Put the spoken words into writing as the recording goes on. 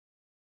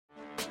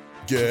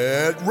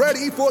Get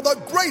ready for the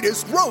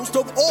greatest roast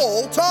of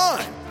all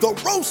time, the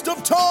Roast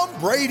of Tom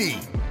Brady,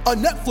 a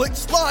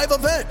Netflix live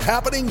event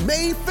happening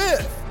May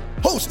 5th.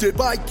 Hosted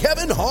by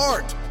Kevin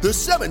Hart, the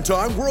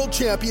 7-time world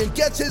champion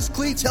gets his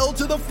cleats held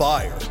to the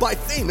fire by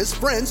famous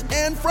friends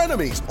and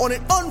frenemies on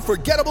an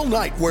unforgettable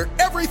night where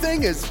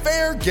everything is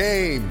fair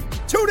game.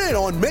 Tune in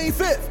on May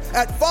 5th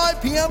at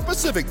 5 p.m.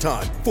 Pacific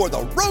time for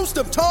the Roast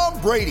of Tom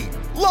Brady,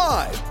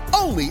 live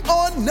only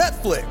on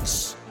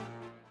Netflix.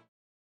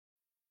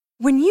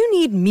 When you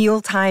need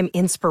mealtime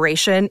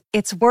inspiration,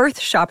 it's worth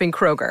shopping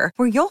Kroger,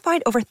 where you'll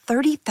find over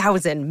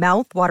 30,000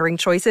 mouth-watering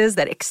choices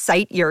that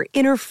excite your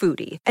inner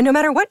foodie. And no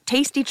matter what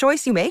tasty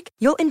choice you make,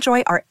 you'll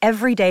enjoy our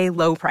everyday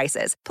low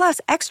prices, plus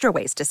extra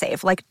ways to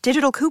save, like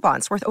digital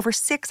coupons worth over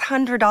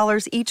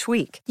 $600 each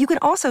week. You can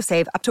also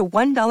save up to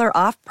 $1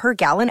 off per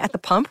gallon at the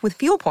pump with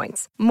fuel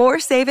points. More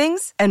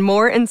savings and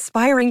more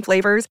inspiring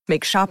flavors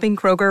make shopping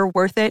Kroger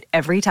worth it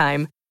every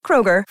time.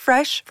 Kroger,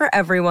 fresh for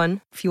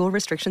everyone. Fuel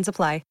restrictions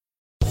apply.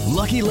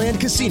 Lucky Land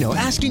Casino,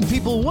 asking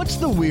people, what's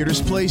the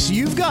weirdest place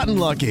you've gotten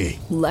lucky?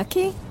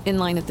 Lucky? In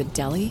line at the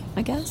deli,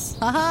 I guess?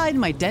 Aha, in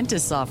my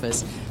dentist's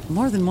office.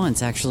 More than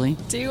once, actually.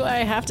 Do I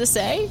have to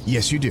say?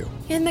 Yes, you do.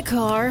 In the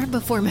car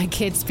before my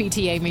kids'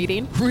 PTA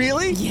meeting.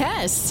 Really?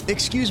 Yes.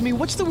 Excuse me,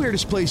 what's the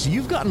weirdest place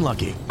you've gotten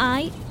lucky?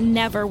 I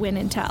never win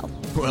and tell.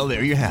 Well,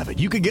 there you have it.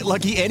 You can get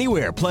lucky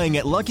anywhere, playing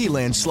at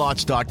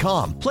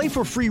LuckyLandSlots.com. Play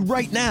for free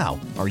right now.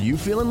 Are you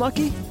feeling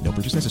lucky? No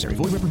purchase necessary.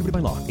 Void where prohibited by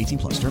law.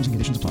 18+. Terms and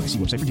conditions apply. See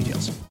website for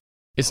details.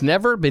 It's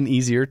never been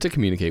easier to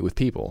communicate with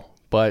people,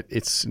 but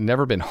it's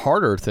never been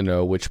harder to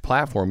know which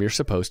platform you're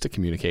supposed to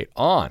communicate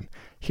on.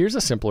 Here's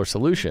a simpler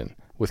solution.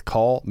 With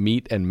Call,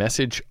 Meet, and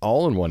Message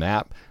all in one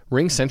app,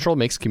 RingCentral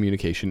makes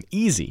communication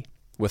easy.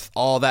 With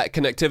all that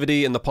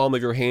connectivity in the palm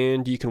of your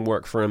hand, you can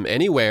work from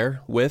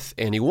anywhere, with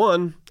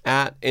anyone,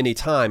 at any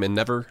time, and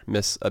never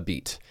miss a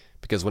beat.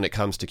 Because when it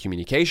comes to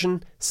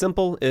communication,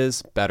 simple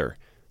is better.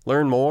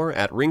 Learn more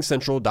at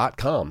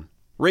ringcentral.com.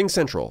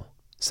 RingCentral.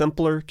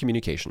 Simpler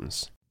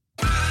communications.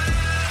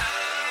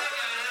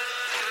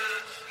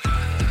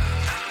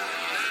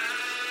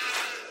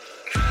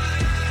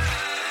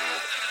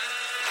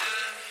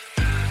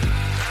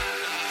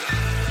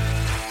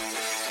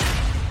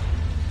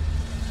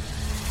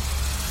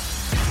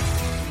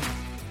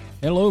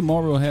 Hello,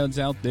 Marvel heads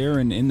out there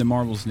and in the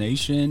Marbles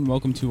Nation.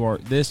 Welcome to our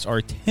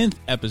 10th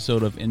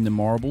episode of In the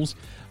Marbles.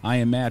 I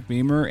am Matt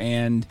Beamer,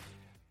 and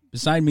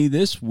beside me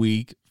this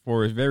week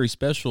for a very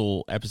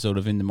special episode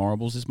of In the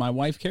Marbles is my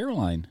wife,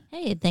 Caroline.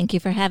 Hey, thank you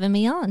for having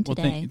me on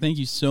today. Well, thank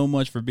you so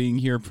much for being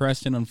here.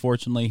 Preston,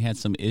 unfortunately, had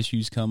some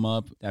issues come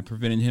up that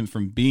prevented him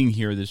from being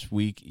here this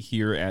week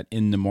here at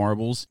In the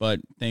Marbles.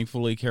 But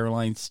thankfully,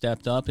 Caroline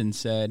stepped up and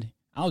said,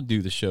 I'll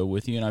do the show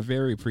with you, and I'm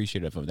very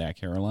appreciative of that,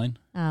 Caroline.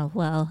 Oh,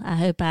 well, I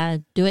hope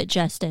I do it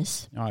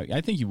justice. All right,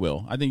 I think you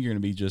will. I think you're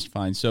going to be just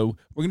fine. So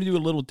we're going to do a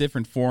little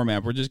different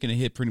format. We're just going to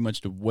hit pretty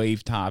much the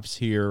wave tops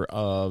here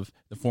of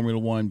the Formula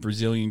One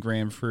Brazilian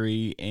Grand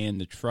Prix and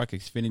the Truck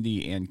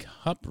Xfinity and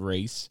Cup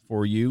race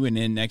for you. And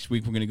then next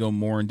week, we're going to go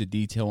more into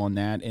detail on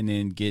that and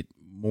then get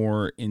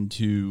more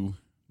into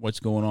what's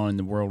going on in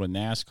the world of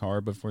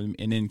NASCAR.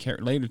 And then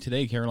later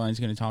today, Caroline's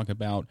going to talk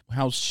about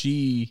how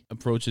she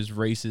approaches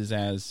races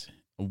as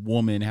a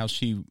woman, how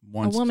she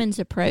wants a woman's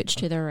approach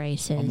to the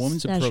races. A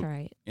woman's That's approach,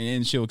 right. And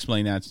then she'll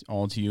explain that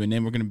all to you. And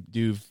then we're going to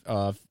do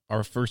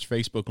our first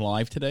Facebook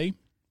Live today.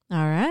 All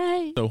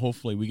right. So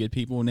hopefully we get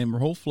people, and then we're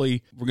going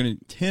to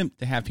attempt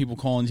to have people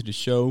call into the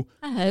show.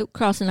 I hope,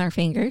 crossing our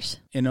fingers.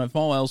 And if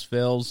all else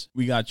fails,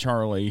 we got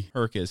Charlie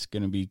Herkus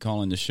going to be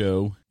calling the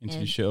show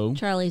the show.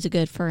 Charlie's a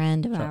good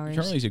friend of ours.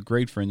 Charlie's a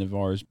great friend of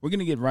ours. We're going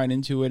to get right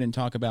into it and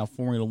talk about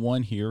Formula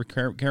One here.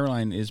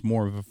 Caroline is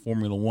more of a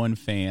Formula One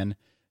fan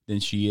than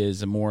she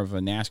is more of a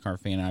NASCAR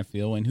fan, I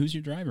feel. And who's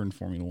your driver in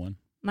Formula One?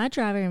 My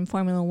driver in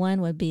Formula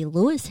One would be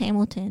Lewis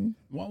Hamilton.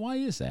 Why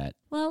is that?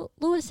 Well,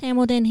 Lewis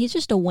Hamilton, he's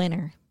just a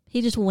winner.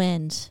 He just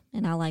wins,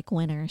 and I like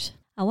winners.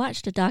 I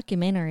watched a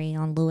documentary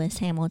on Lewis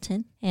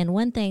Hamilton, and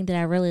one thing that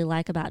I really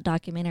like about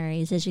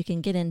documentaries is you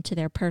can get into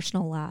their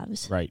personal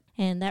lives. Right.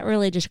 And that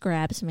really just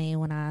grabs me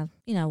when I,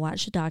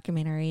 watch the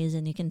documentaries,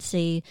 and you can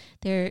see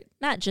they're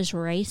not just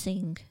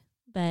racing,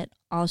 but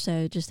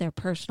also just their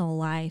personal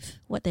life,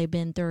 what they've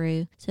been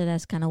through. So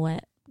that's kind of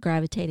what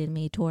gravitated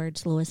me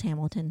towards Lewis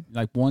Hamilton.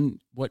 Like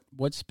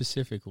what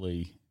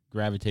specifically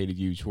gravitated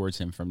you towards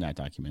him from that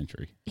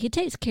documentary? He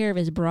takes care of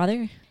his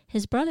brother.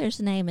 His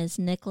brother's name is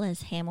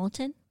Nicholas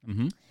Hamilton,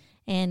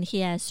 and he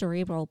has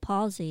cerebral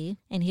palsy,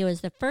 and he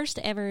was the first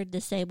ever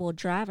disabled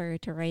driver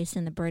to race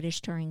in the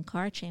British Touring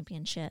Car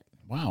Championship.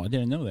 Wow, I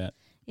didn't know that.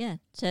 Yeah,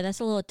 so that's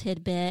a little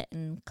tidbit,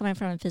 and coming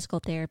from a physical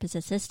therapist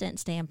assistant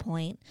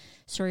standpoint,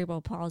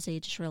 cerebral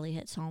palsy just really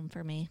hits home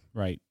for me.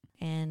 Right.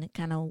 And it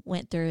kind of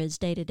went through his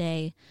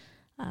day-to-day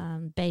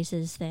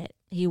basis that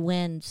he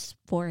wins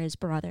for his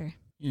brother.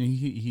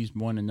 He's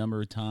won a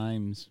number of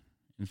times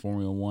in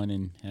Formula One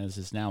and has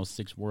his now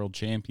 6th world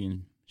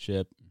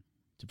championship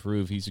to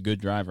prove he's a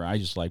good driver. I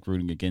just like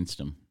rooting against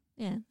him.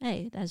 Yeah,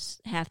 hey, that's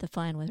half the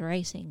fun with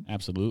racing.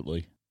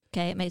 Absolutely.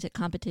 Okay, it makes it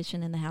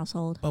competition in the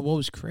household. But what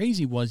was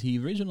crazy was he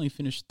originally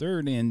finished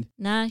third, and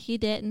No, he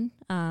didn't.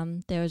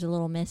 There was a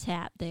little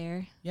mishap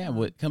there.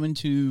 coming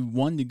to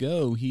 1 to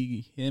go,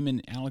 him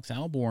and Alex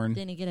Alborn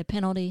Didn't he get a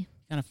penalty?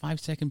 got a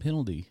 5-second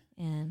penalty,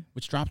 And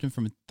which dropped him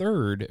from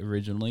third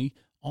originally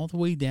all the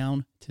way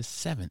down to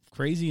 7th.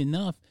 Crazy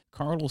enough,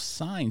 Carlos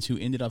Sainz, who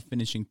ended up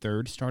finishing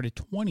third, started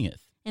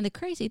 20th. the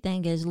crazy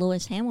thing is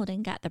Lewis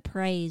Hamilton got the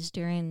praise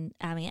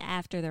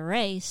after the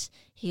race.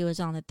 He was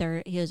on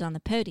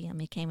the podium.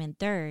 He came in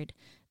third.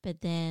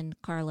 But then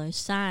Carlos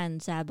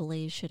Sainz, I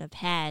believe, should have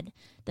had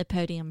the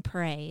podium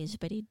praise,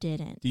 but he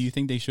didn't. Do you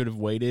think they should have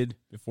waited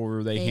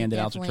before they handed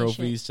out the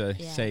trophies to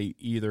say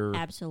either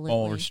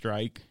ball or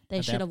strike?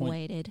 They should have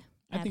waited.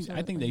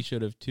 I think they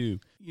should have too.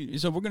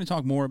 So we're going to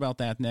talk more about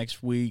that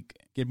next week,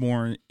 get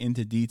more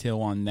into detail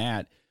on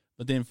that.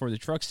 But then for the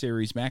truck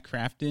series, Matt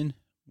Crafton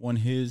won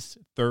his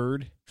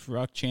third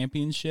truck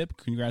championship.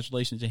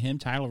 Congratulations to him.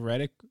 Tyler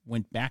Reddick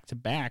went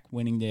back-to-back,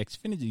 winning the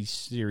Xfinity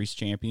Series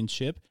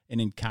championship. And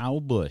then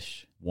Kyle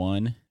Busch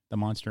won the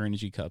Monster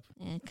Energy Cup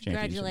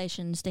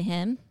Congratulations to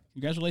him.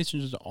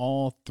 Congratulations to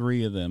all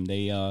three of them.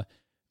 They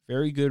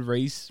very good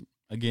race.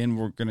 Again,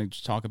 we're going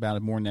to talk about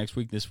it more next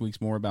week. This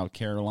week's more about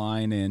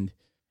Caroline and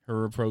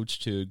her approach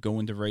to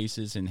going to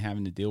races and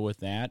having to deal with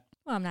that.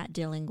 Well, I'm not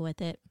dealing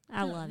with it.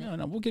 I love it.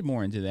 No, we'll get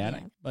more into that. Yeah.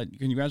 But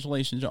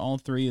congratulations to all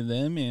three of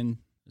them, and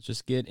let's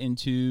just get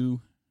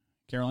into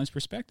Caroline's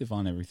perspective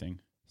on everything.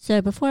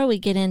 So before we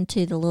get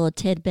into the little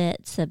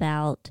tidbits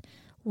about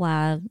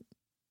why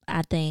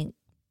I think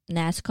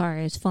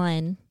NASCAR is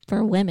fun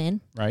for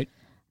women, right?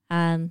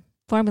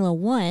 Formula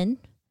One,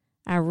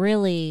 I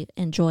really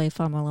enjoy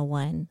Formula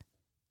One.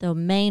 The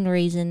main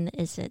reason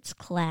is it's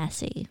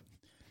classy.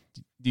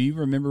 Do you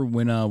remember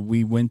when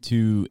we went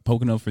to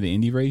Pocono for the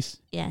Indy race?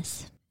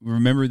 Yes.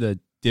 Remember the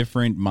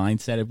different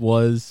mindset it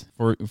was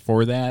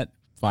for that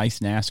Vice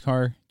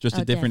NASCAR? Just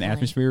a different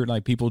atmosphere,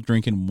 like people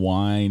drinking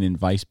wine and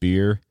Vice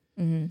beer.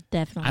 Mm-hmm,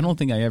 definitely. I don't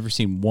think I ever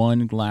seen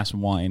one glass of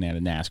wine at a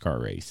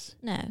NASCAR race.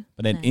 No.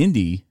 But at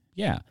Indy,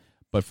 yeah.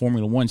 But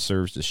Formula One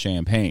serves the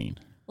champagne.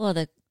 Well,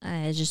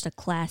 it's just a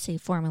classy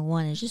Formula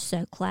One. It's just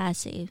so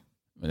classy.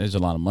 There's a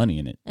lot of money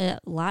in it.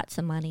 Lots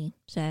of money.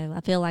 So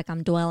I feel like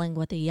I'm dwelling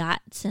with the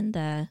yachts and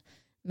the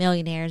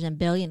millionaires and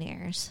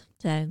billionaires.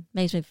 So it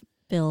makes me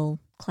feel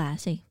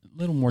classy. A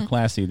little more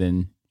classy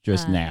than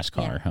just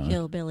NASCAR, huh?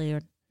 Hillbilly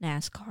or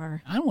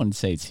NASCAR. I don't want to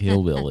say it's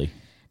hillbilly.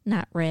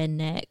 Not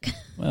redneck.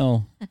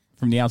 Well,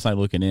 from the outside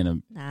looking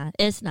in, nah,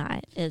 it's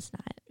not. It's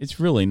not. It's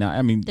really not.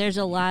 I mean, there's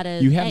a lot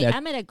of. I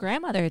met a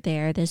grandmother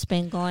there that's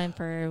been going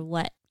for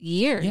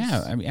years?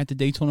 Yeah, I mean, at the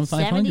Daytona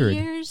 500, 70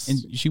 years,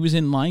 and she was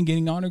in line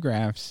getting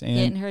autographs and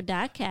getting her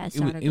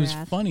diecast autograph. It was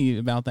funny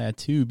about that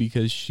too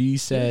because she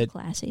said,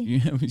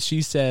 classy.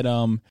 She said,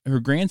 her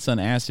grandson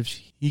asked if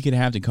he could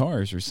have the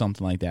cars or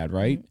something like that,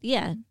 right?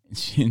 Yeah.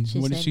 And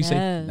what did she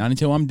say? Not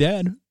until I'm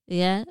dead.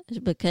 Yeah,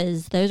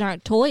 because those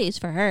aren't toys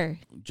for her.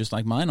 Just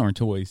like mine aren't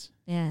toys.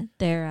 Yeah,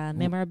 they're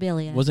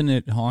memorabilia. Wasn't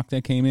it Hawk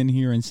that came in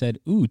here and said,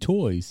 "Ooh,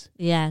 toys"?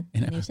 Yeah,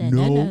 and he said,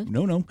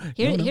 no.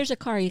 Here's a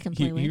car you can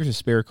play with. Here's a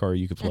spare car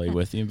you could play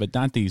with, but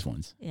not these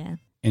ones. Yeah.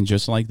 And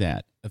just like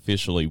that,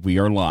 officially, we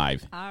are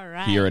live. All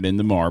right. Here at In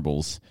the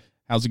Marbles.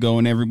 How's it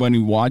going, everybody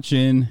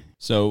watching?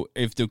 So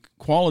if the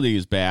quality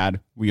is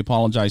bad, we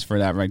apologize for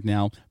that right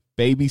now.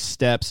 Baby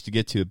steps to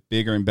get to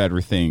bigger and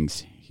better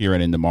things here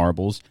at In the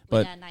Marbles. But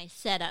we got a nice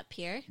setup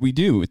here. We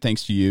do,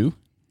 thanks to you.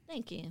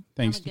 Thank you.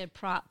 Thanks. I'm a good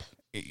prop.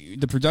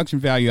 The production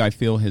value, I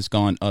feel, has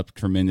gone up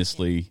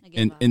tremendously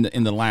in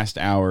the last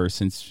hour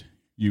since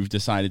you've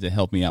decided to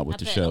help me out with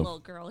the show. I put a little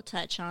girl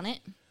touch on it.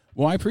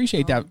 Well, I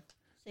appreciate that.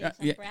 See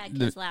some Brad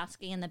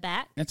Keselowski in the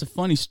back. That's a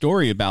funny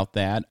story about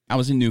that. I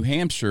was in New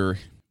Hampshire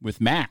with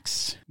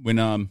Max when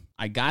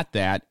I got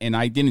that, and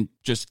I didn't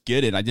just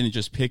get it. I didn't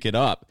just pick it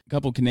up. A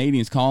couple of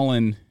Canadians,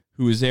 Colin,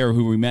 who was there,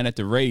 who we met at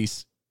the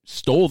race,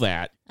 stole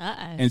that.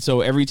 Uh-oh. And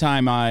so every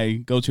time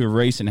I go to a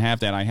race and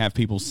have that, I have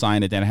people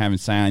sign it that haven't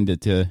signed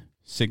it to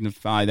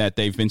signify that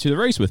they've been to the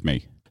race with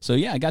me. So,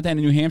 yeah, I got that in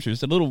New Hampshire.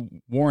 It's a little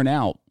worn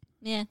out.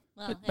 Yeah.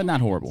 Well, but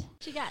not horrible.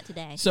 What you got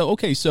today? So,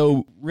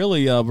 so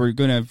really we're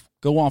going to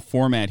go off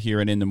format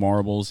here at In the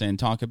Marbles and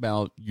talk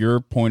about your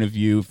point of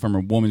view from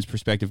a woman's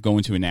perspective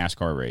going to a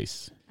NASCAR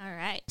race. All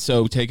right.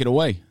 So take it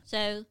away.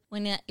 So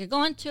when you're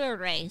going to a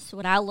race,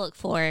 what I look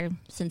for,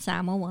 since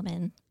I'm a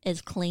woman,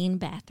 is clean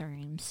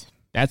bathrooms.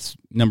 That's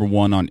number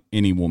one on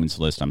any woman's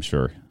list, I'm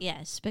sure.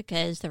 Yes,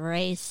 because the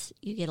race,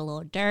 you get a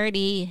little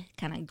dirty,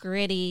 kind of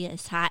gritty,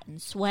 it's hot and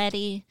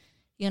sweaty.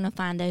 You're going to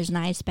find those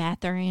nice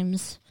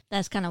bathrooms.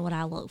 That's kind of what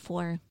I look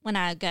for when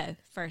I go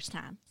first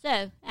time.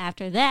 So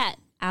after that,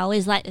 I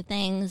always like the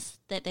things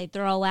that they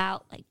throw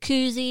out, like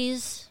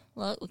koozies.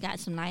 Look, we got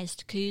some nice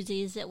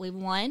koozies that we've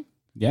won.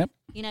 Yep.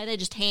 You know, they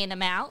just hand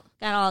them out.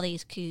 Got all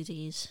these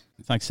koozies.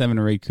 It's like 7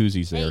 or 8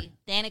 koozies there. Hey,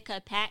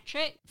 Danica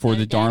Patrick. For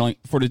the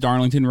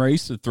Darlington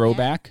race, the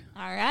throwback.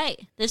 Yeah. All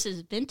right. This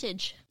is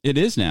vintage. It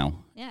is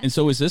now. Yeah. And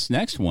so is this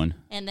next one.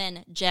 And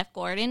then Jeff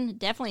Gordon,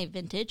 definitely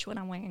vintage, what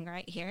I'm wearing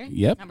right here.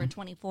 Yep. Number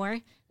 24.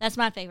 That's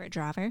my favorite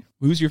driver.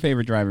 Who's your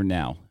favorite driver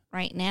now?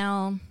 right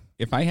now,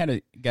 If I had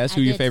to guess I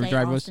who your did favorite say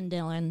driver Austin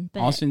Dillon, but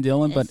Austin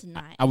Dillon, but it's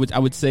not. I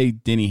would say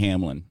Denny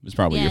Hamlin was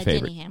probably yeah, your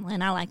favorite. Denny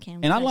Hamlin. I like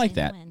him. And I I've like seen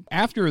him that. win.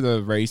 After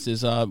the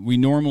races, we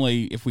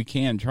normally, if we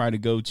can, try to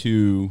go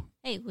to.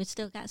 Hey, we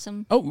still got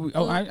some.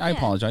 I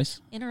apologize.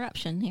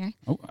 Interruption here.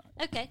 Oh,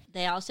 Okay.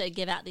 They also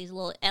give out these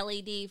little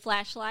LED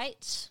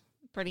flashlights.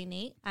 Pretty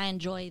neat. I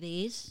enjoy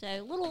these. So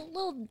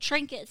little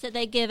trinkets that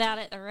they give out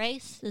at the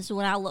race. This is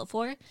what I look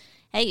for.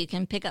 Hey, you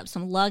can pick up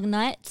some lug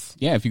nuts.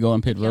 yeah. If you go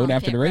on pit Go road on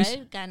after pit the race,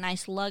 road, got a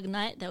nice lug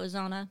nut that was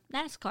on a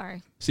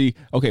NASCAR. see.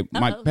 Okay,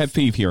 my Uh-oh. pet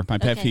peeve here.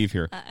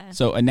 Okay.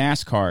 So a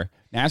NASCAR.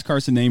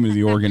 NASCAR's the name of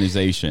the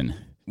organization.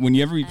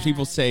 Whenever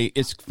people say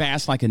it's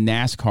fast like a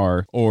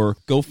NASCAR or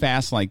go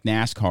fast like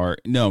NASCAR,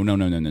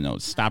 no.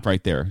 Stop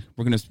right there.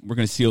 We're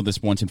gonna seal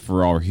this once and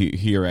for all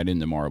here at In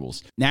the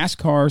Marbles.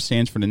 NASCAR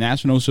stands for the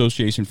National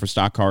Association for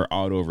Stock Car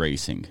Auto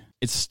Racing.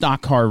 It's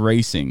stock car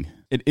racing.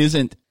 It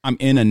isn't. I'm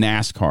in a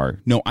NASCAR.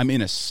 No, I'm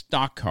in a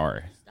stock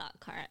car. Stock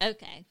car.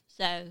 Okay.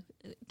 So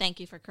thank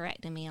you for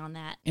correcting me on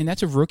that. And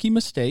that's a rookie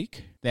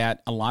mistake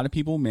that a lot of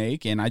people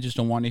make, and I just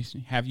don't want to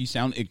have you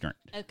sound ignorant.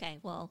 Okay,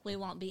 well, we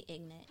won't be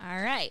ignorant.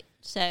 All right.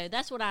 So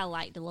that's what I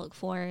like to look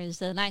for is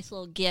the nice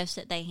little gifts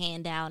that they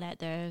hand out at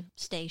the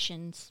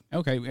stations.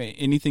 Okay,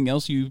 anything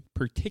else you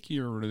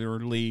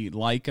particularly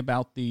like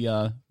about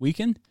the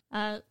weekend?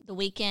 The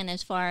weekend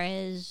as far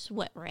as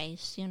what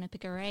race? You want to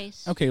pick a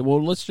race? Okay,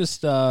 well, let's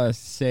just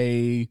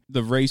say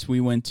the race we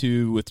went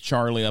to with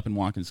Charlie up in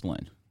Watkins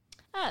Glen.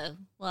 Oh,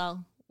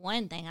 well,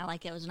 one thing I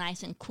like, it was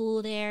nice and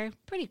cool there.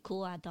 Pretty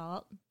cool, I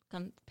thought,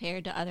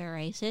 compared to other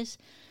races.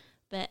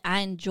 But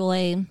I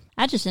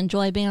just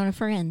enjoy being with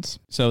friends.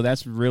 So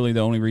that's really the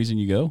only reason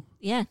you go?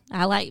 Yeah,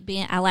 I like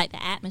the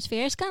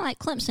atmosphere. It's kind of like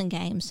Clemson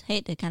games.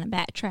 Hate to kind of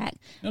backtrack,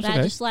 That's but okay.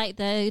 I just like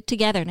the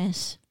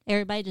togetherness.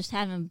 Everybody just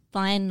having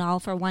fun, all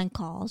for one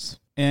cause.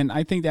 And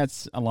I think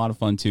that's a lot of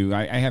fun, too.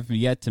 I have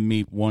yet to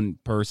meet one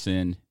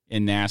person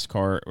in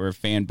NASCAR or a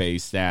fan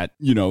base that,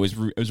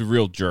 is a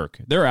real jerk.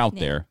 They're out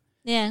there.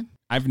 Yeah.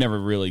 I've never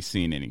really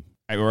seen any.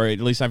 Or at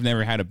least I've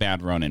never had a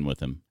bad run-in with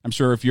them. I'm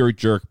sure if you're a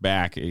jerk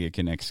back, it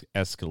can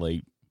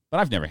escalate. But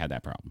I've never had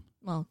that problem.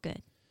 Well,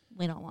 good.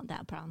 We don't want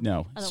that problem.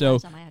 No.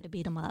 Otherwise, I might have to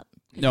beat them up.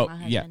 No,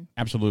 yeah,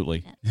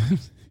 absolutely. Yeah.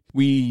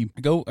 We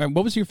go.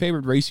 What was your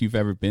favorite race you've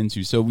ever been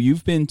to? So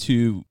you've been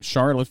to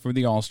Charlotte for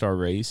the All-Star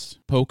race,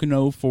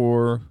 Pocono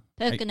for...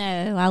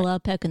 Pocono. I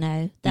love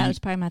Pocono. That was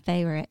probably my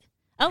favorite.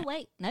 Oh,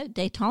 wait. No,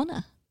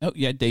 Daytona. Oh,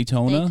 yeah,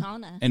 Daytona.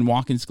 And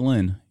Watkins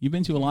Glen. You've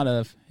been to a lot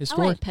of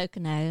historic... I like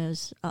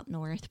Poconos up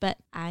north, but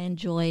I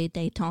enjoyed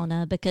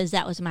Daytona because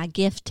that was my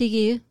gift to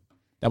you.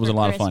 That was a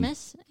lot of fun.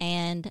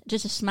 And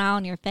just a smile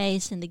on your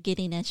face and the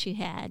giddiness you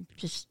had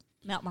just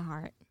melt my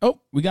heart. Oh,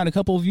 we got a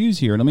couple of views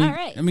here.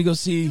 Let me go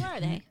see. Who are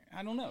they?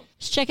 I don't know.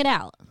 Let's check it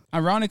out.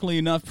 Ironically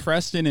enough,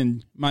 Preston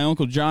and my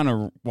Uncle John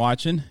are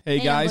watching. Hey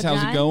guys, Uncle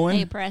how's John. it going?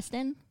 Hey,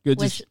 Preston. Good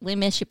we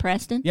miss you,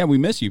 Preston. Yeah, we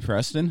miss you,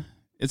 Preston.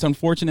 It's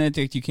unfortunate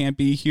that you can't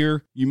be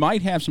here. You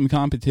might have some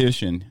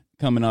competition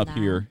coming up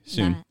here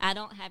soon. I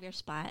don't have your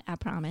spot, I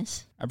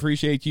promise. I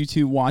appreciate you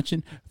two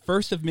watching.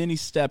 First of many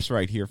steps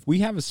right here. We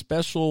have a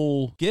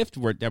special gift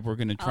that we're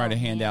going to try to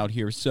hand out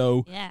here.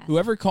 So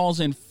whoever calls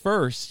in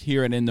first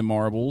here at In the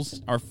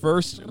Marbles, our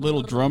first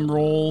little drum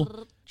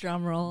roll.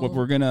 What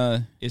we're going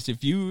to is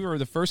if you are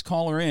the first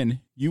caller in,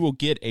 you will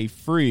get a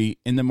free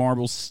In the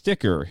Marbles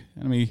sticker.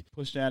 Let me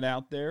push that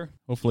out there.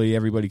 Hopefully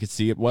everybody can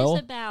see it well.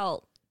 It's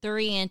about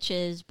 3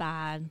 inches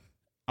by...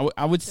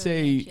 I would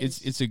say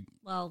it's a...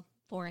 Well,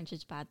 4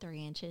 inches by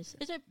 3 inches.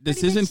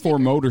 This isn't for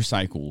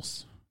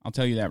motorcycles. I'll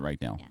tell you that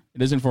right now. Yeah.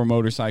 It isn't for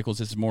motorcycles.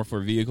 This is more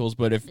for vehicles.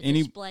 But if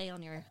any display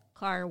on your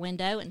car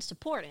window and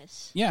support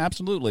us. Yeah,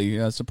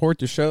 absolutely. Support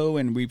the show,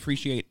 and we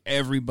appreciate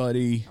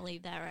everybody. I'll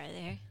leave that right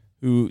there.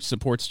 Who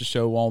supports the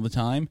show all the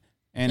time,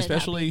 and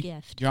especially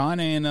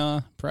John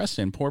and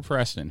Preston. Poor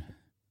Preston,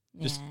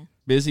 just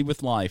busy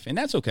with life, and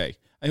that's okay.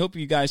 I hope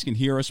you guys can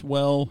hear us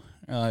well.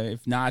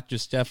 If not,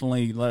 just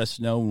definitely let us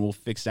know, and we'll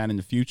fix that in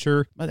the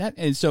future.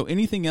 And so,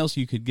 anything else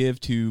you could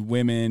give to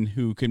women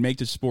who could make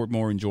the sport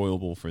more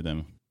enjoyable for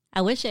them?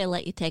 I wish they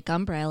let you take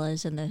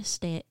umbrellas in the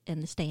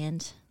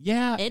stands.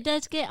 Yeah, it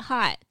does get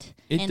hot.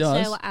 It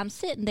does. So I'm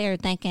sitting there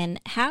thinking,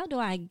 how do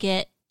I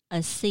get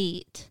a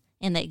seat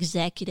in the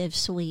executive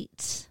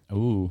suites?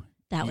 Ooh.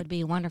 That would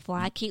be wonderful.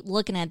 I keep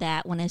looking at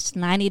that when it's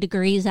 90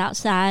 degrees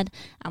outside.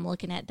 I'm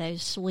looking at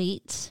those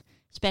suites,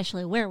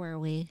 especially where were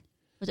we?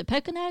 Was it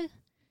Pocono?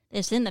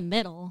 It's in the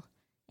middle,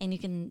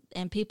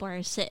 and people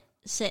are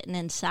sitting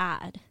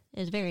inside. It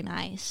was very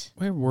nice.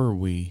 Where were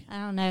we? I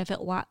don't know if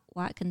it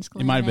Watkins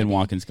Glen. It might have been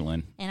Watkins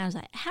Glen. And I was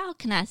like, how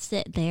can I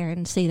sit there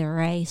and see the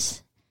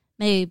race?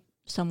 Maybe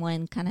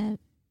someone kind of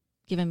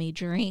giving me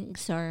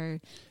drinks or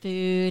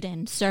food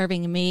and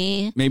serving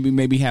me.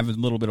 Maybe have a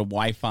little bit of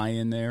Wi-Fi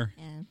in there.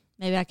 Yeah.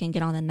 Maybe I can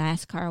get on the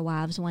NASCAR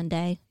Wives one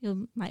day.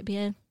 You might be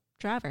a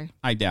driver.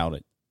 I doubt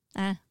it.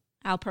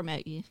 I'll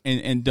promote you.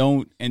 And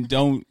don't.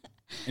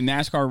 In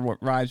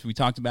NASCAR Wives, we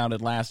talked about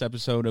it last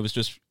episode.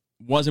 It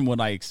wasn't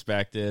what I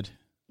expected.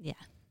 Yeah.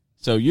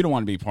 So you don't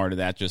want to be part of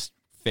that. Just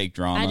fake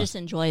drama. I just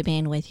enjoy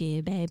being with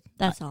you, babe.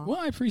 That's all. Well,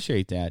 I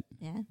appreciate that.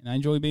 Yeah. And I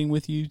enjoy being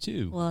with you,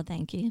 too. Well,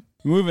 thank you.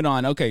 Moving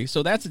on. Okay,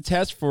 so that's a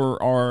test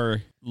for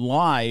our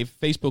live,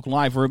 Facebook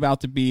Live. We're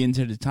about to be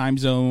into the time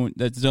zone,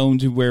 that zone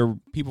to where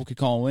people could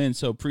call in.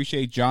 So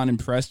appreciate John and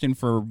Preston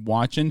for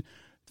watching.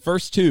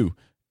 First two,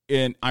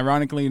 and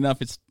ironically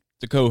enough, it's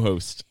the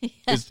co-host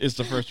is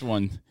the first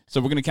one. So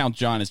we're going to count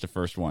John as the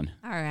first one.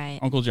 All right.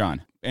 Uncle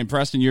John. And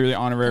Preston, you're the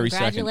honorary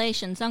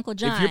Congratulations, second. Uncle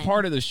John. If you're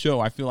part of the show,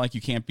 I feel like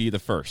you can't be the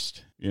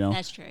first. You know?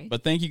 That's true.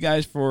 But thank you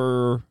guys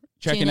for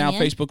checking out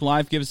Facebook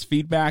Live. Give us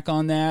feedback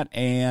on that.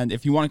 And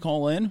if you want to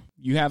call in,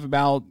 you have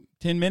about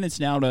 10 minutes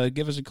now to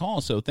give us a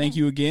call. So thank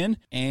you again.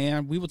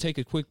 And we will take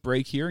a quick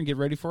break here and get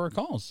ready for our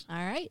calls. All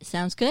right.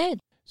 Sounds good.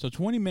 So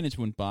 20 minutes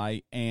went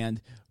by,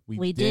 and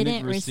we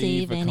didn't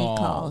receive any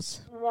calls.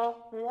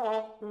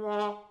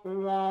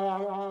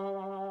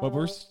 But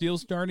we're still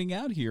starting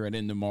out here at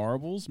In the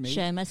Marbles.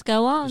 Show must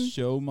go on. The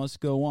show must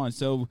go on.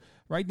 So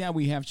right now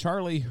we have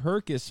Charlie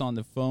Herkus on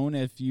the phone.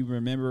 If you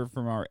remember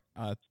from our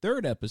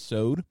third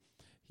episode,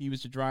 he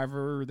was the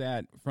driver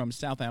that from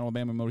South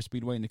Alabama Motor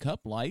Speedway in the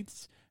Cup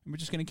Lights. And we're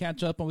just going to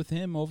catch up with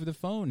him over the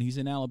phone. He's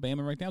in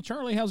Alabama right now.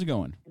 Charlie, how's it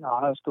going? No,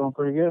 it's going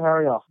pretty good. How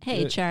are y'all?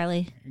 Hey, Good.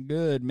 Charlie.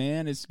 Good,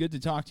 man. It's good to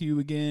talk to you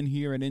again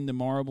here at In the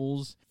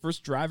Marbles.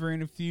 First driver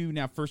interview,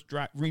 now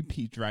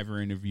repeat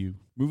driver interview.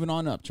 Moving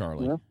on up,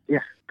 Charlie. Yeah,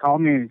 call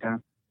me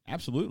anytime.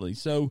 Absolutely.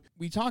 So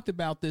we talked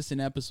about this in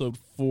episode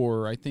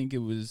 4. I think it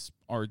was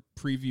our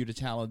preview to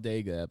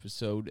Talladega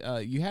episode.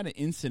 You had an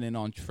incident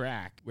on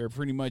track where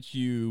pretty much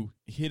you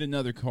hit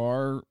another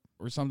car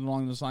or something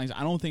along those lines.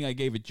 I don't think I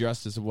gave it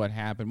justice of what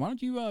happened. Why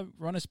don't you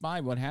run us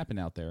by what happened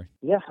out there?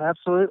 Yeah,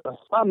 absolutely.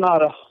 I'm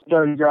not a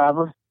dirty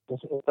driver, if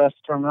that's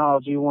the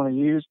terminology you want to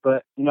use,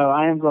 but, you know,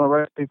 I am going to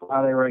race people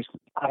how they race.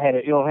 I had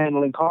an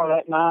ill-handling car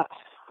that night.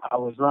 I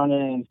was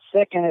running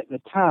second at the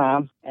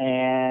time,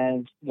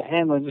 and the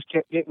handling just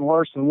kept getting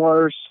worse and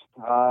worse.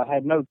 I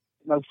had no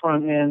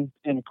front end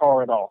in the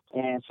car at all.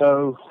 And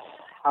so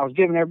I was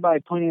giving everybody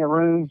plenty of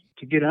room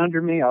to get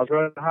under me. I was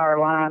running the higher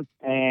line,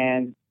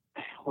 and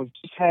we've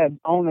just had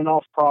on and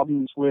off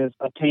problems with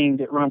a team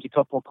that runs a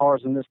couple of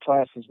cars in this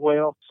class as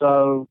well.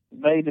 So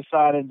they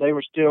decided they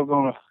were still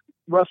going to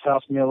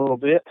roughhouse me a little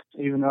bit,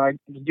 even though I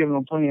was giving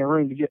them plenty of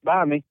room to get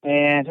by me.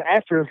 And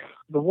after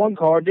the one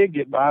car did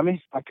get by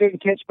me, I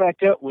couldn't catch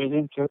back up with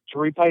him to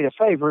repay the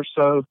favor.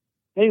 So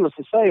needless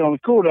to say, on the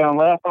cool-down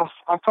lap,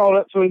 I called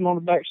up to him on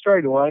the back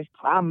straightaway.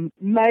 I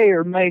may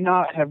or may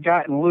not have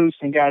gotten loose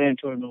and got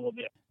into him a little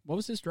bit. What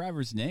was this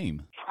driver's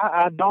name?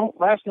 I don't.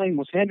 Last name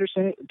was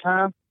Henderson at the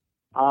time.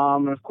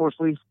 And of course,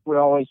 we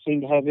always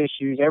seem to have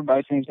issues.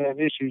 Everybody seems to have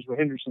issues with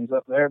Hendersons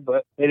up there,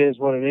 but it is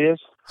what it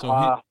is.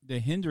 So the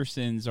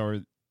Hendersons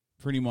are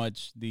pretty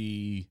much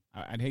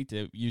I'd hate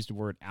to use the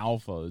word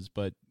alphas,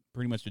 but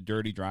pretty much the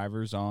dirty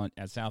drivers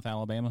at South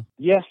Alabama?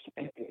 Yes.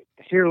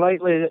 Here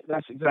lately,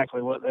 that's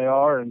exactly what they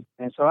are. And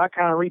so I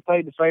kind of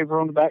repaid the favor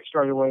on the back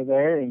straightaway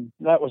there, and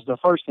that was the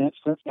first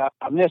instance.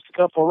 I missed a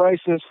couple of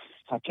races.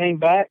 I came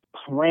back,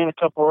 ran a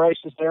couple of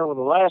races there with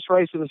the last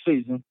race of the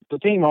season. The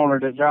team owner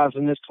that drives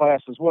in this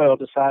class as well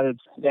decided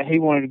that he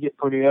wanted to get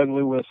pretty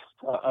ugly with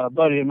a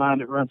buddy of mine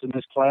that runs in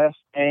this class,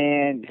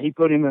 and he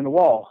put him in the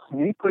wall.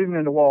 And he put him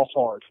in the wall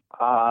hard.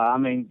 I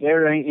mean,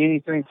 there ain't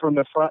anything from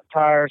the front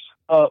tires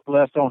up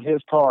left on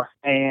his car.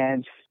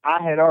 And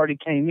I had already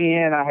came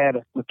in. I had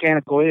a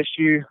mechanical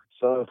issue.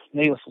 So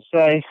needless to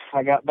say,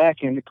 I got back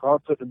in the car,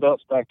 put the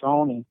belts back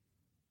on,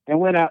 and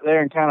went out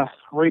there and kind of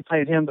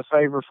repaid him the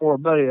favor for a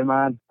buddy of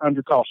mine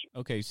under caution.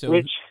 Okay, so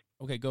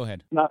okay, go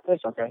ahead. No,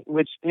 that's okay.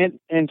 Which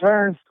in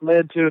turn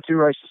led to a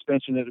 2-race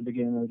suspension at the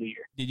beginning of the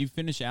year. Did you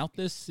finish out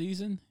this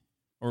season,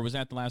 or was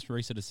that the last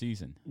race of the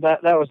season?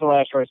 That was the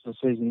last race of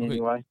the season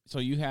anyway. So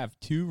you have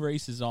 2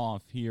 races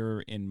off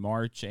here in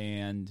March,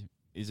 and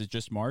is it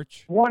just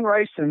March? 1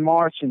 race in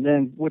March, and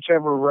then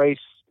whichever race,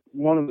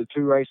 one of the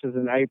 2 races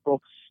in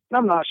April.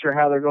 I'm not sure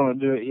how they're going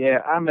to do it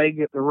yet. I may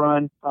get the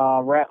run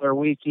Rattler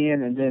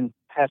weekend and then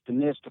have to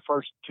miss the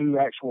first 2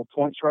 actual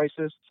points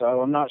races.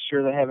 So I'm not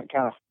sure. They haven't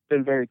kind of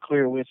been very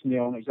clear with me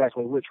on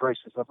exactly which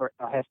races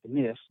I have to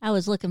miss. I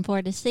was looking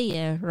forward to see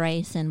a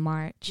race in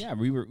March. Yeah,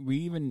 we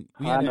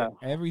had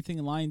everything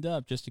lined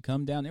up just to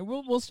come down there.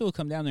 We'll still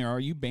come down there. Are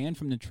you banned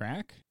from the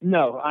track?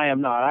 No, I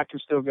am not. I can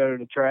still go to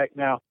the track.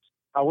 Now,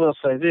 I will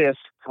say this.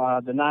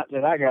 The night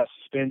that I got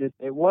suspended,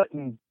 it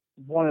wasn't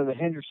one of the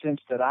Hendersons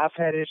that I've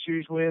had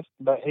issues with,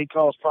 but he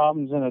caused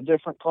problems in a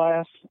different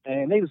class.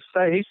 And needless to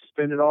say, he's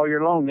suspended all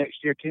year long.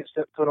 Next year, can't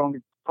step foot on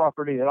the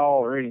property at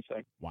all or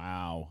anything.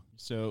 Wow.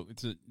 So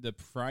it's the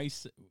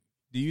price.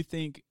 Do you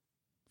think,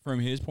 from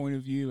his point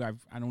of view,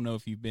 I don't know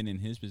if you've been in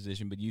his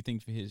position, but do you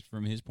think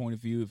from his point of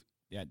view,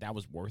 that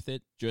was worth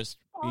it? Just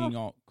being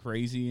all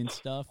crazy and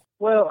stuff?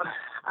 Well,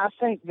 I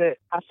think that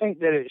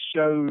it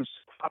shows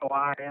how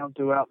I am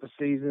throughout the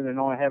season and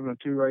only having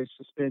a 2-race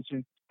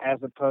suspension, as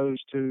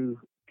opposed to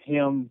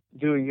him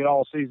doing it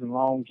all season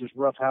long, just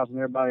roughhousing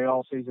everybody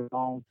all season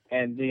long.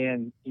 And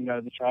then,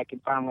 the track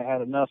had finally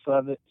had enough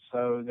of it.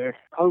 So they're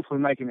hopefully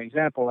making an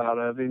example out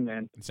of him.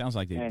 And it sounds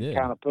like they did.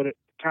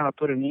 Kind of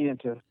put an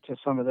end to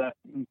some of that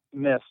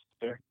mess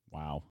there.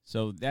 Wow.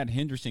 So that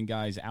Henderson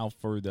guy's out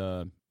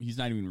he's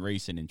not even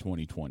racing in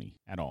 2020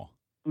 at all.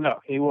 No,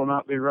 he will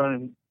not be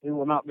running. He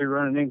will not be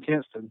running in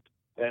Kinston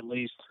at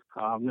least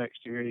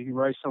next year. He can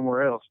race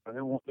somewhere else, but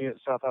it won't be at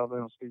South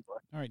Alabama Speedway.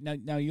 All right.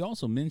 Now you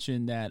also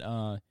mentioned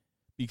that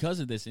because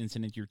of this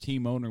incident, your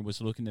team owner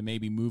was looking to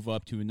maybe move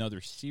up to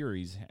another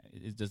series.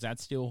 Does that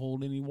still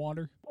hold any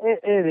water?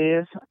 It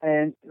is,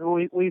 and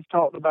we've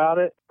talked about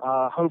it.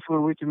 Hopefully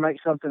we can make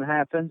something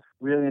happen.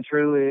 Really and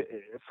truly,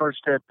 the first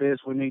step is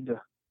we need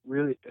to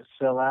really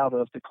sell out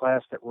of the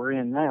class that we're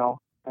in now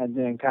and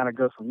then kind of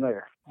go from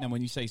there. Now,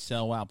 when you say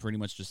sell out, pretty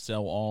much just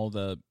sell all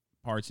the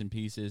parts and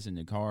pieces and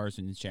the cars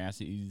and the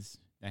chassis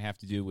that have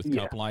to do with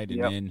Cup Light,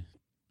 and then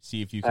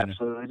see if you can.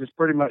 Absolutely, just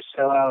pretty much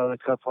sell out of the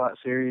Cup Light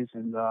series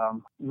and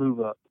move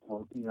up.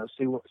 Or,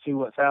 see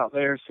what's out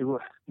there, see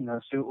what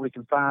we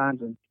can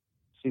find, and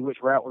see which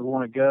route we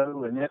want to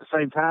go. And at the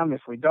same time,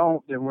 if we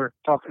don't, then we're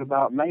talking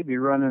about maybe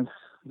running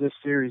this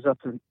series up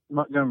to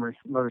Montgomery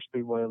Motor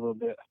Speedway a little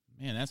bit.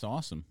 Man, that's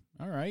awesome.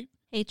 All right.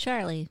 Hey,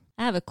 Charlie,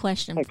 I have a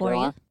question for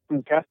you.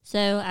 Okay.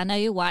 So I know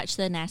you watched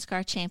the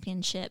NASCAR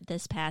Championship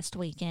this past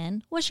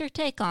weekend. What's your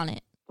take on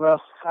it?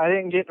 Well, I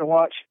didn't get to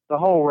watch the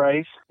whole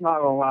race. Not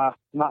going to lie.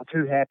 I'm not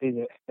too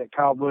happy that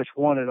Kyle Busch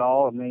won it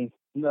all. I mean,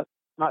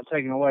 not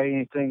taking away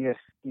anything as,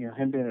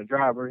 him being a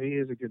driver. He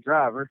is a good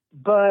driver.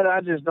 But I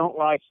just don't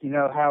like,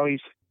 how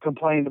he's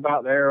complained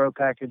about the aero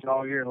package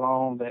all year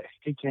long, that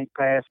he can't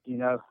pass,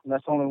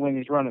 that's only when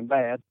he's running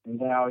bad. And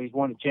now he's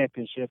won the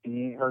championship and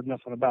he ain't heard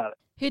nothing about it.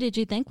 Who did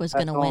you think was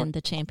going to win the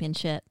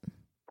championship?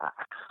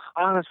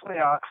 Honestly,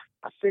 I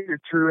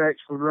figured Truex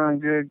would run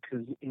good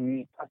because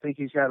I think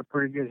he's got a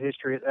pretty good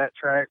history at that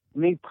track.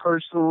 Me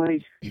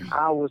personally,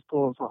 I was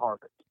pulling for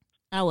Harvick.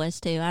 I was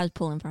too. I was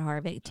pulling for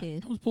Harvick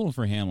too. I was pulling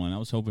for Hamlin. I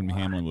was hoping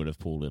Hamlin would have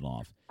pulled it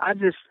off. I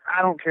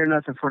don't care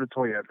nothing for the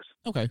Toyotas.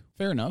 Okay,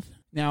 fair enough.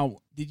 Now,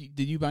 did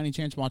you by any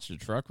chance watch the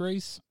truck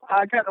race?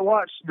 I got to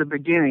watch the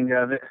beginning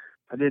of it.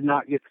 I did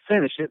not get to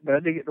finish it, but I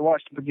did get to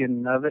watch the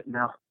beginning of it.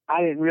 Now,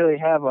 I didn't really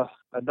have a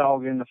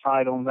dog in the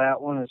fight on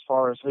that one as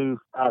far as who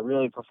I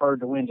really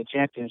preferred to win the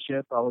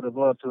championship. I would have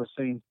loved to have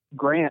seen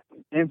Grant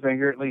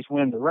Enfinger at least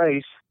win the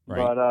race. Right.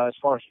 But as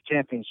far as the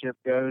championship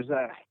goes,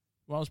 I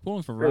was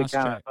pulling for really Ross.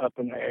 kind of up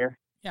in the air.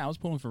 Yeah, I was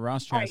pulling for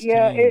Ross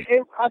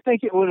Chastain. I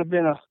think it would have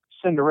been a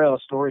Cinderella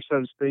story,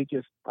 so to speak,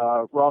 if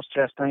Ross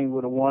Chastain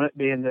would have won it,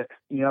 being that,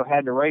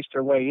 had to race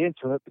their way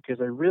into it because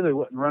they really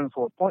wasn't running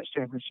for points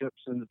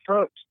championships in the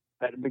trucks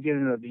at the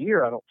beginning of the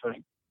year, I don't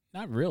think.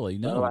 Not really.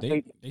 No, so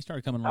they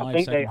started coming live. I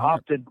think they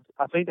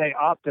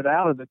opted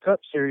out of the Cup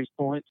Series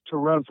points to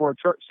run for a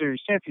Truck Series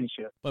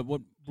championship. But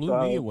what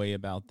blew me away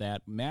about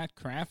that, Matt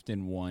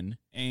Crafton won,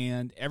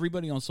 and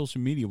everybody on social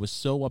media was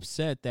so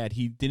upset that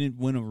he didn't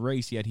win a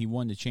race, yet he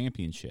won the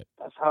championship.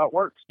 That's how it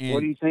works. And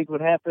what do you think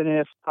would happen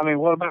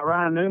what about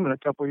Ryan Newman a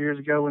couple of years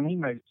ago when he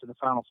made it to the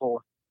Final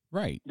Four?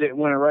 Right. Didn't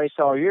win a race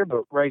all year,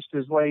 but raced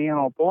his way in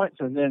on points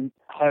and then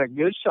had a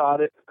good shot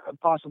at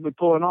possibly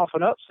pulling off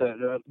an upset.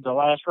 The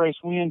last race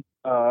win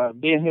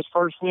being his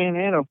first win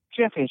and a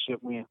championship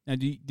win. Now,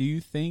 do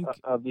you think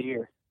of the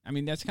year? I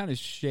mean, that's kind of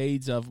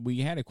shades of.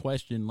 We had a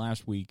question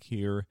last week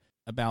here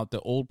about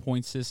the old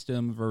point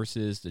system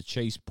versus the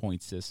chase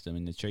point system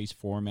and the chase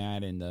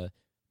format and the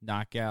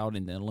knockout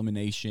and the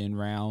elimination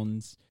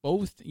rounds.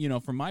 Both,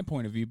 from my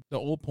point of view, the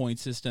old point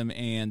system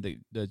and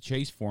the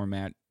chase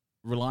format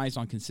relies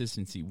on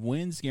consistency.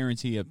 Wins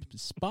guarantee a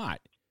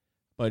spot,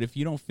 but if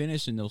you don't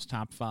finish in those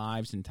top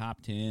fives and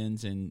top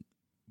tens and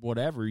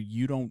whatever,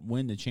 you don't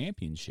win the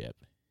championship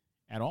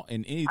at all.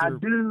 And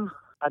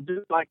I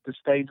do like the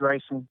stage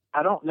racing.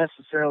 I don't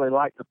necessarily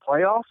like the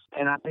playoffs,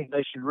 and I think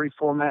they should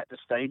reformat the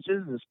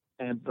stages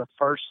and the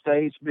first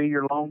stage be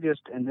your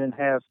longest and then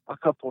have a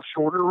couple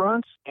shorter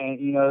runs and,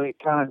 it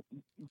kind of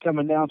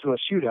coming down to a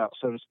shootout,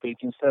 so to speak,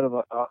 instead of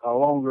a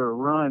longer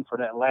run for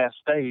that last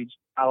stage.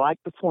 I like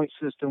the point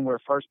system where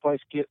first place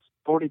gets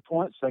 40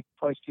 points, second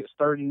place gets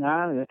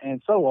 39,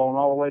 and so on,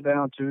 all the way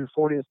down to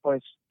 40th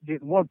place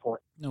getting 1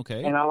 point.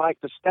 Okay. And I like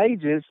the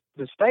stages,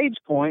 the stage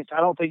points. I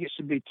don't think it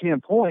should be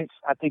 10 points.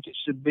 I think it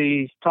should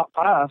be top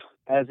 5,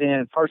 as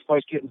in first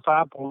place getting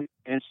 5 points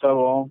and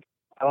so on.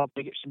 I don't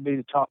think it should be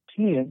the top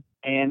 10,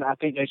 and I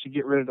think they should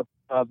get rid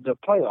of the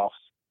playoffs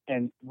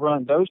and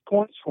run those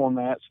points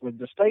formats with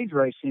the stage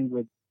racing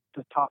with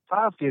the top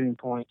 5 getting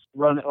points,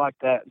 run it like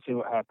that and see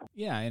what happens.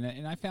 Yeah,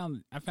 and I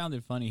found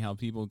it funny how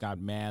people got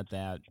mad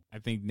that I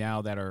think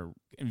now that are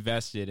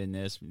invested in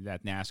this,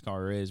 that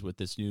NASCAR is with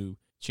this new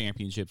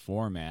championship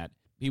format,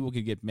 people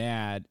could get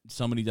mad.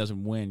 Somebody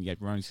doesn't win, yet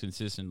runs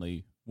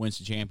consistently, wins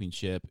the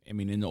championship. I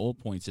mean, in the old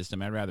point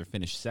system, I'd rather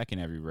finish second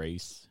every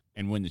race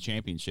and win the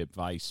championship,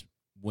 vice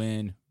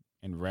win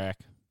and wreck,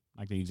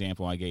 like the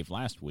example I gave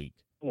last week.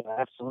 Yeah,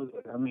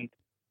 absolutely. I mean,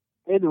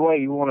 either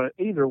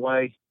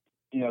way,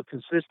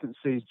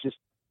 consistency is just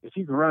if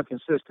you can run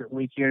consistent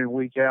week in and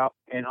week out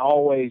and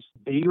always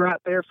be right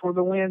there for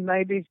the win,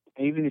 maybe,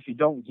 even if you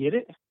don't get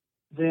it,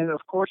 then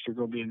of course you're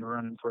going to be in the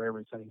running for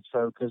everything.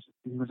 So, because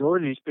the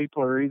majority of these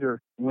people are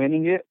either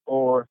winning it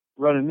or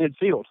running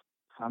midfield.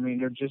 I mean,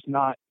 they're just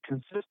not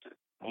consistent.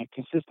 And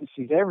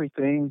consistency is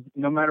everything,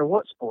 no matter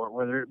what sport,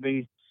 whether it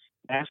be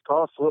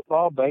NASCAR,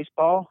 football,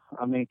 baseball.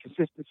 I mean,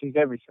 consistency is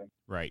everything.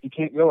 Right. You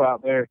can't go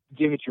out there,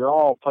 give it your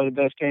all, play the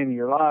best game of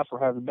your life, or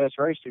have the best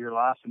race of your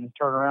life, and then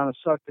turn around and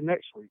suck the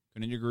next week.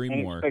 Couldn't agree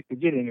Ain't more. expect to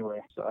get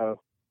anywhere. So,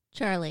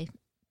 Charlie,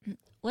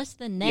 what's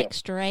the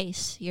next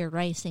race you're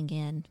racing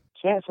in?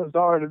 chances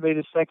are to be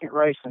the second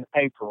race in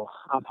April.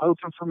 I'm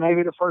hoping for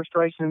maybe the first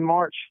race in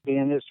March,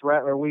 being it's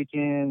Rattler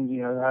weekend.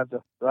 You know, I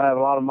have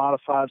a lot of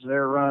modifieds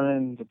there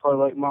running, the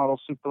Pro Late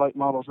models, Super Late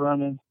models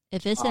running.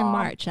 If it's in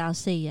March, I'll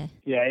see you.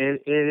 Yeah,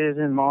 it is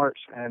in March,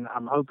 and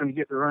I'm hoping to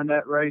get to run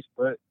that race.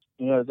 But,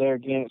 you know, there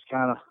again, it's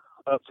kind of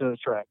up to the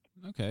track.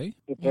 Okay.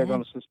 If they're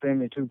going to suspend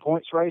me 2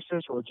 points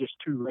races or just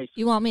 2 races.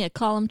 You want me to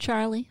call them,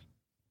 Charlie?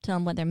 Tell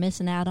them what they're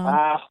missing out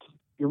on?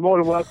 You're more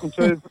than welcome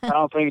to. I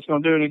don't think it's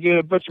going to do any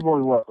good, but you're more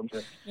than welcome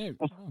to. Yeah,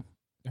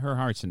 her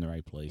heart's in the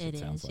right place, it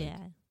sounds like. Yeah.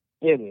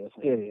 It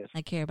is.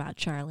 I care about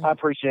Charlie. I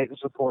appreciate the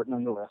support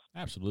nonetheless.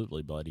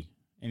 Absolutely, buddy.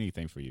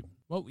 Anything for you.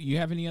 Well, you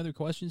have any other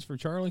questions for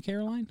Charlie,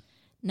 Caroline?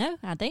 No,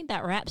 I think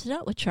that wraps it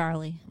up with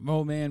Charlie.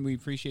 Oh, man, we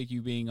appreciate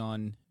you being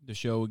on the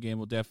show again.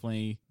 We'll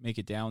definitely make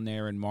it down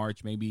there in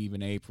March, maybe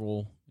even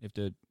April, if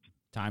the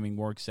timing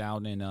works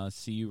out, and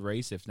see you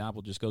race. If not,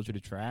 we'll just go to the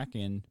track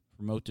and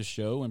promote the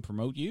show and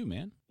promote you,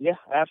 man. Yeah,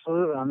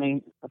 absolutely. I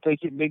mean, I think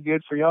it'd be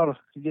good for y'all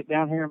to get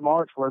down here in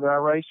March, whether I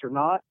race or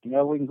not. You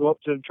know, we can go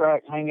up to the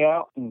track, hang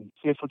out, and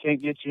see if we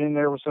can't get you in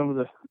there with some of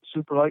the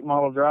super late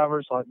model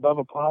drivers like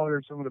Bubba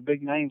Pollard, some of the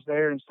big names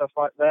there and stuff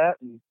like that,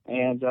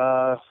 and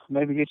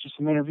maybe get you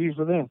some interviews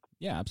with them.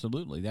 Yeah,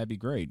 absolutely. That'd be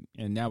great.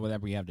 And now with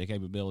that, we have the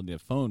capability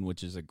of phone,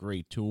 which is a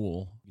great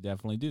tool. You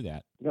definitely do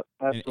that. Yep,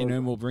 absolutely. And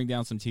then we'll bring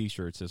down some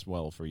T-shirts as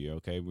well for you,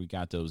 okay? We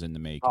got those in the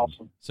making.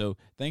 Awesome. So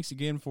thanks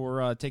again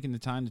for taking the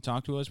time to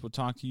talk to us. We'll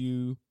talk to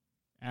you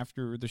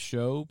after the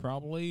show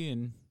probably.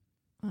 And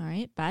all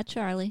right. Bye,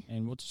 Charlie.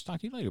 And we'll just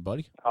talk to you later,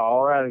 buddy.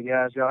 All righty,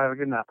 guys. Y'all have a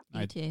good night.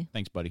 You too.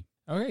 Thanks, buddy.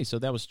 Okay, so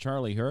that was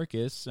Charlie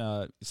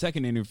Herkis,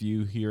 second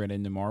interview here at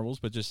In the Marbles,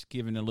 but just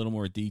giving a little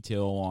more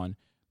detail on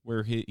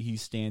where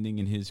he's standing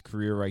in his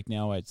career right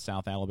now at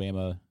South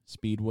Alabama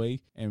Speedway,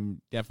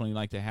 and definitely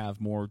like to have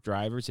more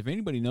drivers. If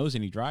anybody knows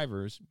any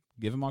drivers,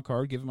 give them our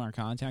card, give them our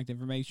contact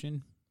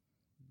information,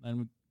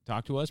 and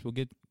talk to us. We'll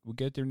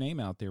get their name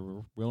out there.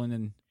 We're willing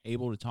and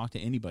able to talk to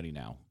anybody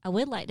now. I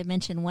would like to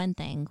mention one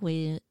thing.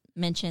 We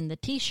mentioned the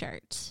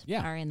T-shirts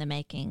are in the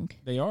making.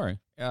 They are.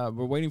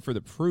 We're waiting for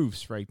the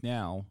proofs right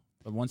now,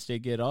 but once they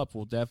get up,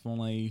 we'll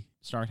definitely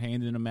start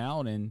handing them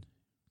out and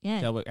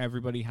tell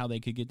everybody how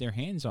they could get their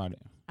hands on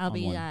it. I'll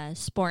be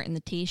sporting the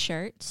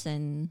T-shirts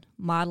and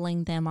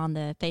modeling them on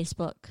the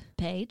Facebook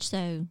page,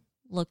 so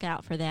look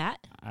out for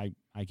that. I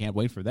can't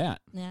wait for that.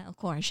 Yeah, of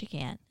course you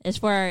can. It's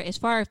for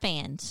our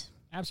fans.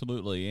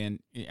 Absolutely, and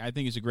I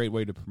think it's a great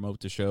way to promote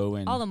the show.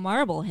 And all the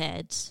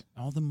Marbleheads.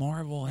 All the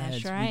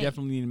Marbleheads. That's right. We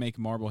definitely need to make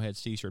a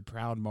Marbleheads T-shirt,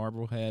 Proud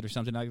Marblehead or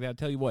something like that. I'll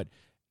tell you what,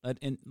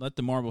 let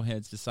the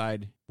Marbleheads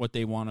decide what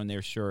they want on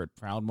their shirt.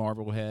 Proud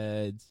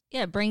Marbleheads.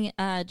 Yeah, bring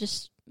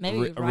just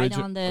maybe write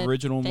on the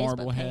original Facebook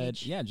Marblehead.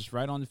 page. Yeah, just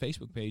write on the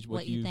Facebook page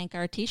what you think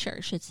our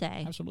T-shirt should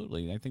say.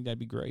 Absolutely, I think that'd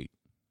be great.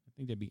 I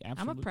think that'd be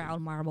absolutely. I'm a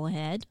proud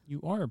Marblehead. You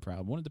are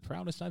one of the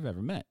proudest I've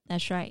ever met.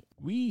 That's right.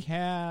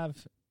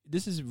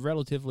 This is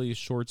relatively a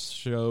short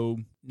show,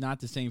 not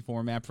the same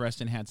format.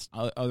 Preston had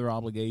other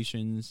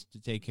obligations to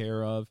take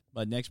care of,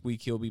 but next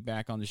week he'll be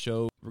back on the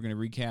show. We're going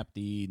to recap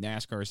the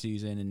NASCAR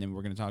season, and then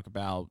we're going to talk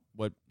about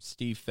what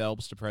Steve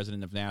Phelps, the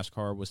president of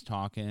NASCAR, was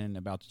talking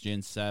about the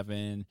Gen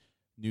 7,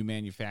 new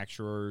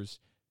manufacturers.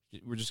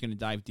 We're just going to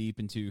dive deep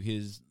into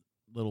his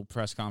little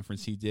press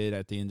conference he did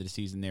at the end of the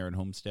season there at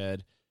Homestead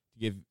to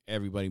give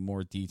everybody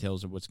more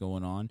details of what's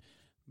going on.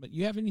 But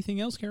you have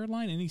anything else,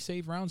 Caroline? Any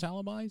save rounds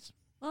alibis?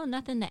 Well,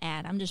 nothing to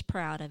add. I'm just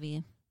proud of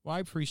you. Well, I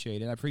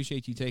appreciate it. I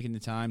appreciate you taking the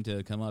time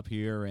to come up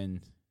here and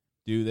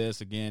do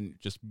this. Again,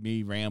 just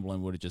me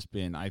rambling would have just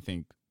been, I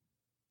think,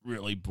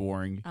 really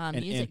boring.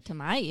 Music to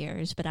my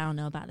ears, but I don't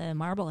know about the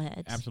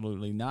Marbleheads.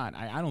 Absolutely not.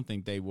 I don't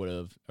think they would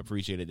have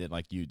appreciated it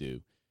like you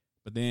do.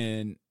 But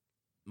then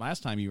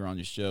last time you were on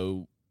the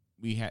show,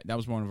 that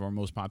was one of our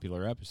most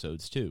popular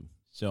episodes too.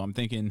 So I'm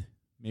thinking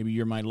maybe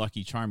you're my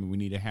lucky charm and we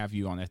need to have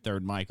you on that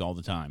third mic all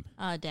the time.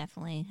 Oh,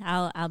 definitely.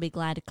 I'll be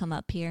glad to come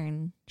up here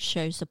and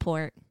show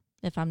support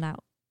if I'm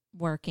not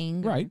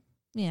working. Right.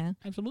 Yeah.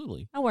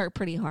 Absolutely. I work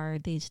pretty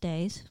hard these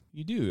days.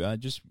 You do.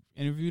 Just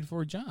interviewed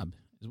for a job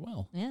as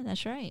well. Yeah,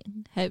 that's right.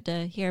 Hope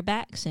to hear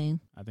back soon.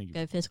 I think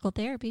go physical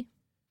therapy.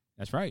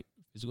 That's right.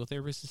 Physical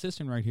therapist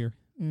assistant right here.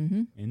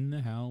 Mm-hmm. In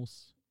the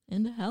house.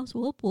 In the house.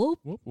 Whoop, whoop.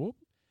 Whoop, whoop.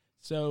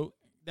 So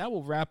that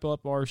will wrap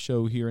up our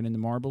show here in the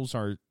Marbles,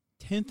 our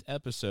 10th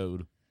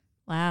episode.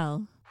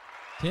 Wow.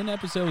 10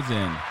 episodes in.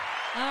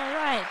 All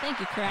right. Thank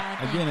you, crowd.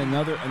 Again,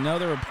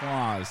 another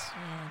applause.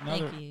 Yeah,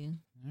 thank you.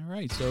 All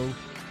right. So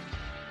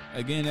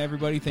Again,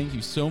 everybody, thank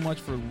you so much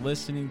for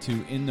listening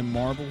to In the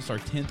Marbles, our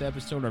 10th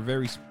episode, our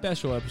very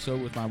special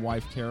episode with my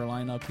wife,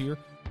 Caroline, up here.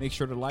 Make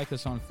sure to like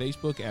us on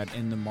Facebook at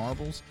In the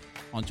Marbles,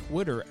 on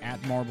Twitter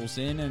at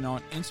MarblesIn, and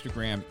on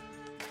Instagram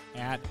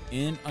at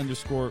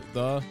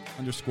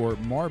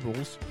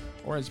 @in_the_marbles.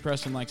 Or as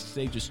Preston likes to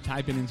say, just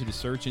type it into the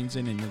search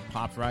engine and it'll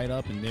pop right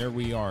up, and there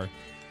we are.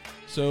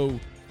 So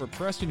for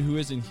Preston, who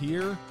isn't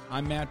here,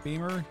 I'm Matt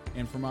Beamer,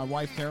 and for my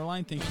wife,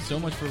 Caroline, thank you so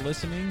much for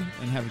listening,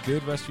 and have a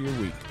good rest of your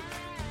week.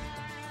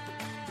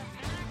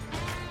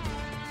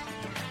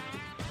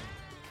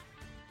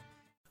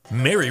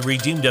 Mary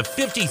redeemed a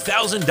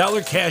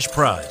 $50,000 cash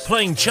prize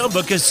playing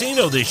Chumba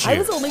Casino this year. I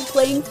was only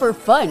playing for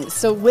fun,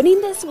 so winning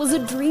this was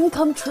a dream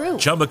come true.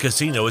 Chumba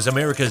Casino is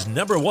America's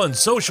 #1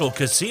 social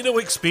casino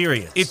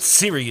experience. It's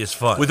serious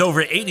fun. With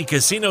over 80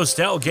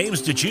 casino-style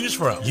games to choose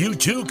from, you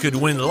too could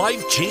win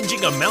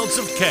life-changing amounts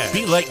of cash.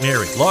 Be like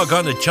Mary. Log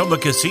on to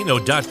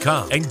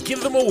ChumbaCasino.com and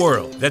give them a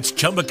whirl. That's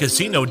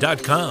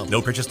ChumbaCasino.com.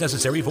 No purchase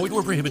necessary. Void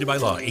where prohibited by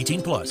law.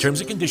 18+. Terms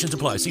and conditions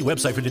apply. See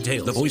website for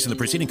details. The voice in the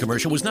preceding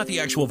commercial was not the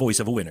actual voice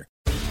of a winner.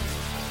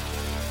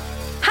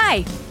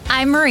 Hi,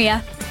 I'm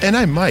Maria. And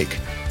I'm Mike.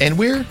 And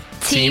we're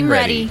Team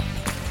Ready.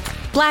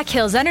 Black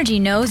Hills Energy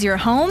knows your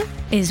home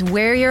is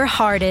where your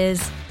heart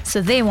is,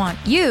 so they want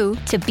you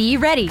to be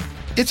ready.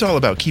 It's all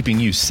about keeping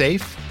you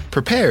safe,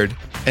 prepared,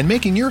 and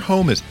making your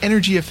home as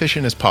energy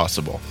efficient as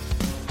possible.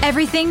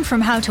 Everything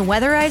from how to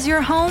weatherize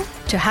your home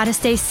to how to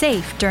stay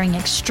safe during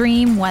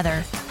extreme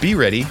weather. Be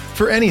ready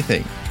for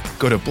anything.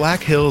 Go to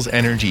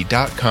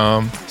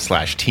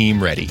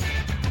blackhillsenergy.com/teamready.